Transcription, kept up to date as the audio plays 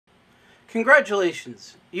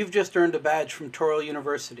Congratulations! You've just earned a badge from Touro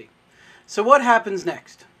University. So what happens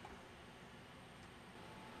next?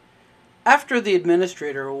 After the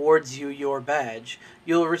administrator awards you your badge,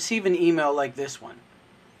 you'll receive an email like this one.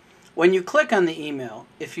 When you click on the email,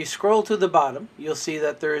 if you scroll to the bottom, you'll see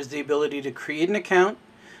that there is the ability to create an account,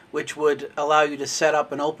 which would allow you to set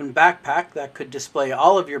up an open backpack that could display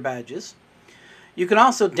all of your badges. You can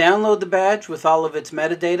also download the badge with all of its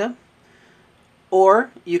metadata,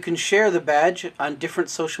 or you can share the badge on different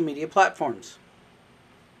social media platforms.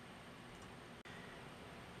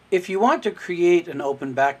 If you want to create an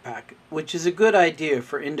open backpack, which is a good idea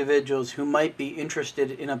for individuals who might be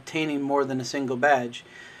interested in obtaining more than a single badge,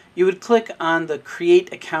 you would click on the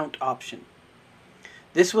Create Account option.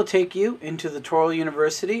 This will take you into the Touro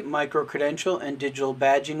University MicroCredential and Digital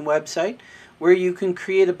Badging website where you can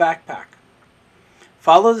create a backpack.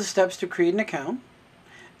 Follow the steps to create an account,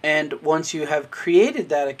 and once you have created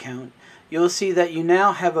that account, you'll see that you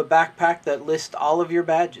now have a backpack that lists all of your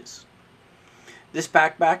badges. This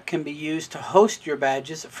backpack can be used to host your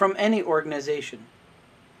badges from any organization.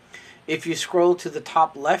 If you scroll to the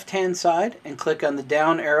top left-hand side and click on the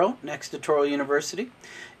down arrow next to Touro University,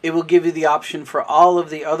 it will give you the option for all of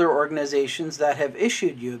the other organizations that have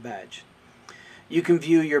issued you a badge. You can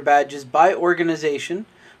view your badges by organization,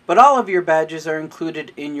 but all of your badges are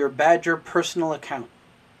included in your Badger personal account.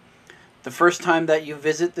 The first time that you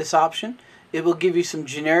visit this option, it will give you some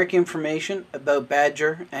generic information about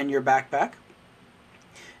Badger and your backpack.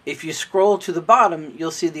 If you scroll to the bottom,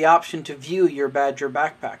 you'll see the option to view your Badger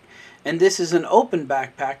backpack. And this is an open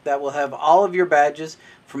backpack that will have all of your badges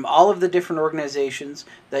from all of the different organizations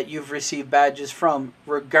that you've received badges from,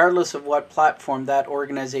 regardless of what platform that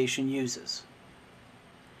organization uses.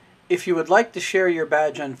 If you would like to share your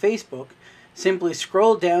badge on Facebook, simply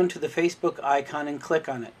scroll down to the Facebook icon and click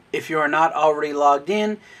on it. If you are not already logged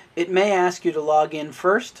in, it may ask you to log in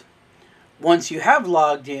first. Once you have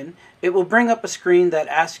logged in, it will bring up a screen that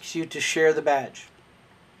asks you to share the badge.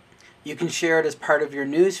 You can share it as part of your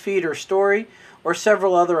news feed or story, or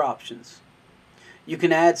several other options. You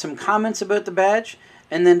can add some comments about the badge,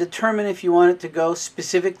 and then determine if you want it to go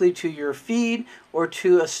specifically to your feed or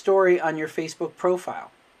to a story on your Facebook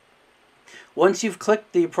profile. Once you've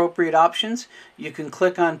clicked the appropriate options, you can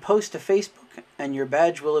click on Post to Facebook and your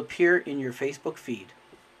badge will appear in your Facebook feed.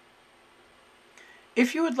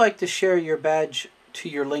 If you would like to share your badge to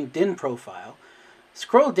your LinkedIn profile,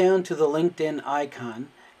 scroll down to the LinkedIn icon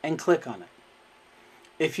and click on it.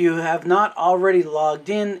 If you have not already logged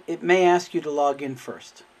in, it may ask you to log in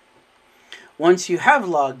first. Once you have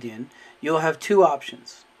logged in, you'll have two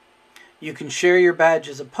options. You can share your badge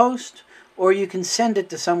as a post, or you can send it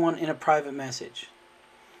to someone in a private message.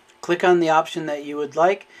 Click on the option that you would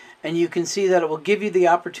like, and you can see that it will give you the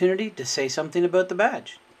opportunity to say something about the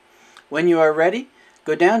badge. When you are ready,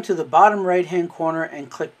 go down to the bottom right-hand corner and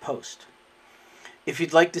click Post. If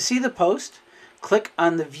you'd like to see the post, click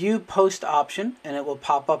on the View Post option and it will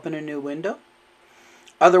pop up in a new window.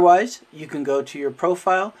 Otherwise, you can go to your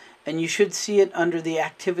profile and you should see it under the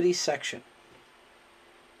Activities section.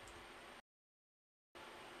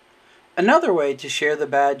 Another way to share the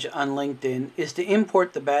badge on LinkedIn is to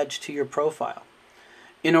import the badge to your profile.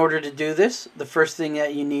 In order to do this, the first thing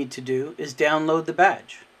that you need to do is download the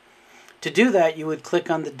badge. To do that, you would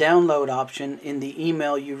click on the download option in the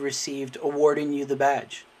email you received awarding you the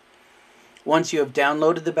badge. Once you have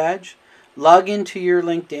downloaded the badge, log into your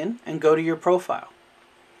LinkedIn and go to your profile.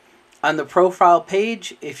 On the profile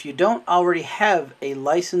page, if you don't already have a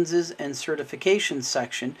Licenses and Certifications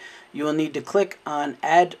section, you will need to click on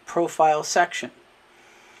Add Profile section.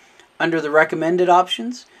 Under the recommended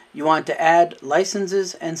options, you want to add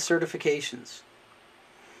Licenses and Certifications.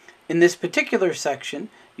 In this particular section,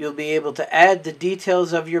 you'll be able to add the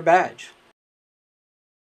details of your badge.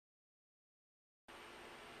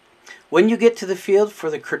 When you get to the field for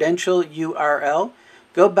the credential URL,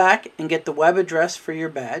 go back and get the web address for your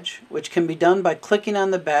badge, which can be done by clicking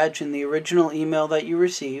on the badge in the original email that you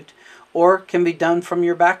received, or can be done from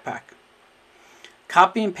your backpack.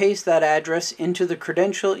 Copy and paste that address into the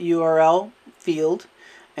credential URL field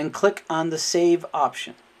and click on the Save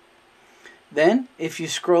option. Then, if you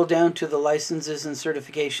scroll down to the Licenses and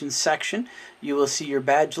Certifications section, you will see your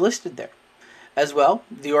badge listed there. As well,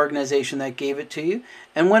 the organization that gave it to you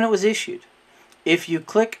and when it was issued. If you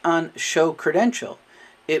click on Show Credential,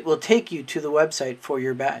 it will take you to the website for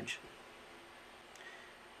your badge.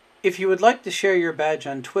 If you would like to share your badge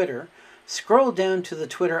on Twitter, scroll down to the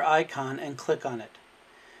Twitter icon and click on it.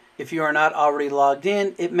 If you are not already logged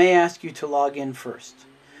in, it may ask you to log in first.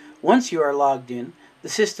 Once you are logged in, the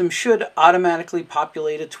system should automatically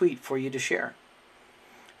populate a tweet for you to share.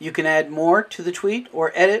 You can add more to the tweet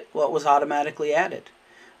or edit what was automatically added.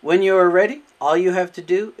 When you are ready, all you have to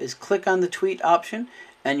do is click on the tweet option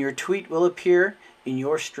and your tweet will appear in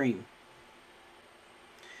your stream.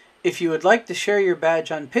 If you would like to share your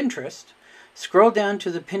badge on Pinterest, scroll down to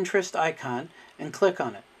the Pinterest icon and click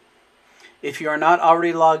on it. If you are not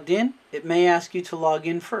already logged in, it may ask you to log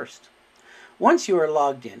in first. Once you are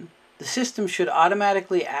logged in, the system should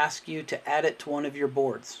automatically ask you to add it to one of your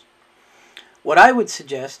boards. What I would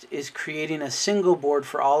suggest is creating a single board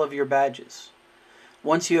for all of your badges.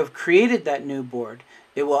 Once you have created that new board,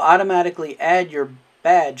 it will automatically add your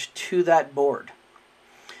badge to that board.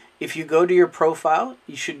 If you go to your profile,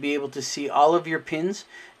 you should be able to see all of your pins,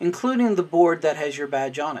 including the board that has your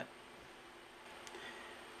badge on it.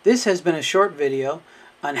 This has been a short video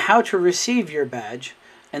on how to receive your badge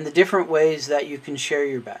and the different ways that you can share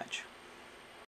your badge.